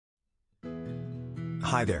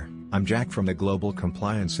Hi there, I'm Jack from the Global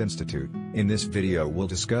Compliance Institute. In this video we'll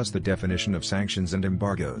discuss the definition of sanctions and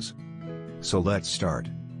embargoes. So let's start.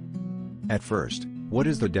 At first, what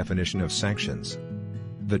is the definition of sanctions?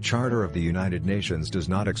 The Charter of the United Nations does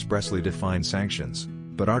not expressly define sanctions,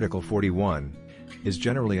 but Article 41 is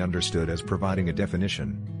generally understood as providing a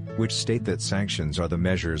definition, which state that sanctions are the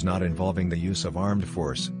measures not involving the use of armed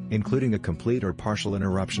force, including a complete or partial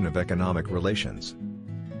interruption of economic relations.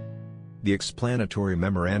 The explanatory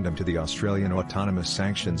memorandum to the Australian Autonomous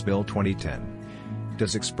Sanctions Bill 2010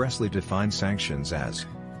 does expressly define sanctions as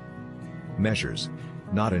measures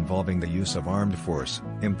not involving the use of armed force,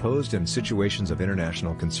 imposed in situations of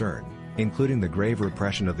international concern, including the grave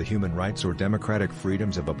repression of the human rights or democratic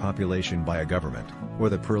freedoms of a population by a government, or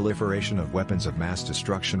the proliferation of weapons of mass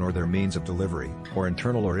destruction or their means of delivery, or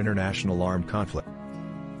internal or international armed conflict.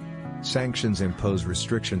 Sanctions impose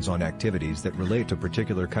restrictions on activities that relate to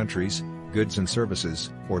particular countries, goods and services,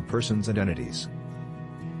 or persons and entities.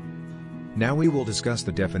 Now we will discuss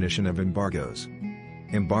the definition of embargoes.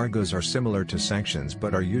 Embargoes are similar to sanctions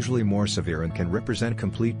but are usually more severe and can represent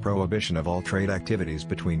complete prohibition of all trade activities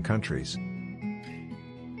between countries.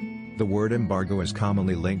 The word embargo is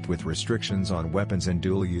commonly linked with restrictions on weapons and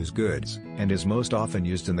dual-use goods, and is most often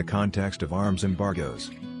used in the context of arms embargoes.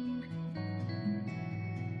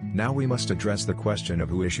 Now we must address the question of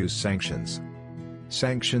who issues sanctions.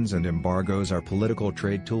 Sanctions and embargoes are political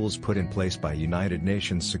trade tools put in place by United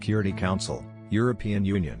Nations Security Council, European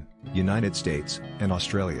Union, United States, and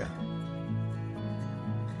Australia.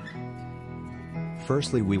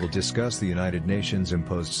 Firstly, we will discuss the United Nations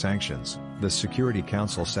imposed sanctions. The Security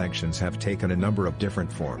Council sanctions have taken a number of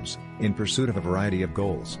different forms, in pursuit of a variety of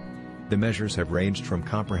goals. The measures have ranged from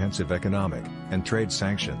comprehensive economic and trade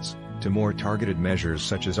sanctions, to more targeted measures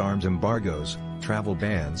such as arms embargoes, travel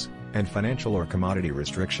bans, and financial or commodity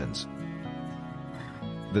restrictions.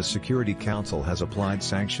 The Security Council has applied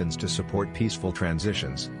sanctions to support peaceful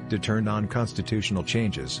transitions, deter non-constitutional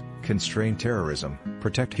changes, constrain terrorism,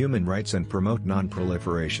 protect human rights and promote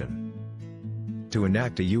non-proliferation. To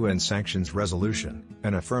enact a UN sanctions resolution,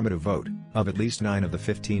 an affirmative vote, of at least 9 of the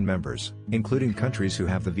 15 members, including countries who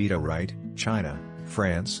have the veto right, China,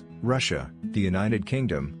 France, Russia, the United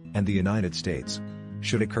Kingdom, and the United States,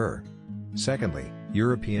 should occur. Secondly,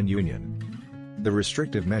 European Union. The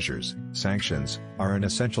restrictive measures, sanctions, are an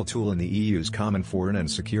essential tool in the EU's Common Foreign and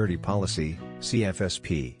Security Policy,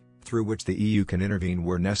 CFSP, through which the EU can intervene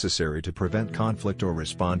where necessary to prevent conflict or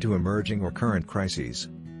respond to emerging or current crises.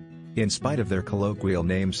 In spite of their colloquial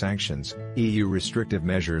name sanctions, EU restrictive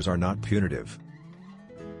measures are not punitive.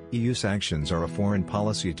 EU sanctions are a foreign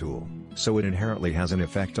policy tool, so it inherently has an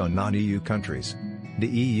effect on non-EU countries. The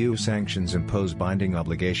EU sanctions impose binding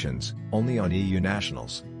obligations only on EU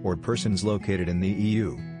nationals, or persons located in the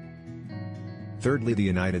EU. Thirdly, the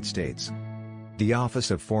United States. The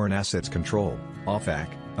Office of Foreign Assets Control, OFAC,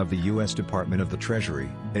 of the U.S. Department of the Treasury,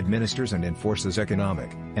 administers and enforces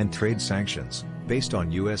economic and trade sanctions, based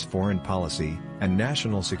on U.S. foreign policy and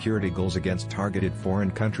national security goals against targeted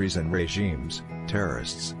foreign countries and regimes,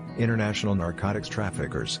 terrorists, international narcotics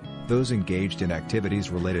traffickers, those engaged in activities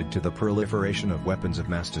related to the proliferation of weapons of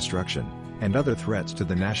mass destruction, and other threats to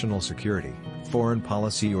the national security, foreign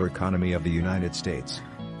policy or economy of the United States.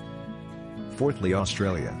 Fourthly,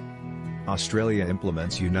 Australia. Australia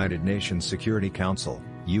implements United Nations Security Council,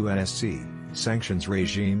 UNSC, sanctions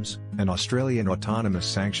regimes, and Australian autonomous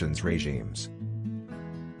sanctions regimes.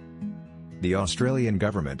 The Australian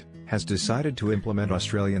government has decided to implement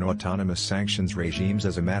Australian autonomous sanctions regimes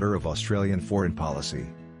as a matter of Australian foreign policy.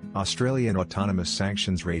 Australian autonomous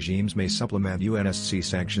sanctions regimes may supplement UNSC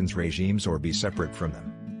sanctions regimes or be separate from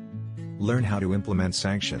them. Learn how to implement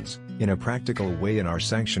sanctions in a practical way in our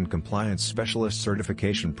Sanction Compliance Specialist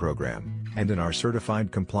Certification Program, and in our Certified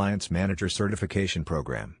Compliance Manager Certification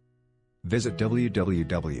Program. Visit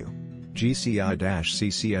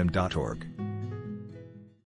www.gci-ccm.org.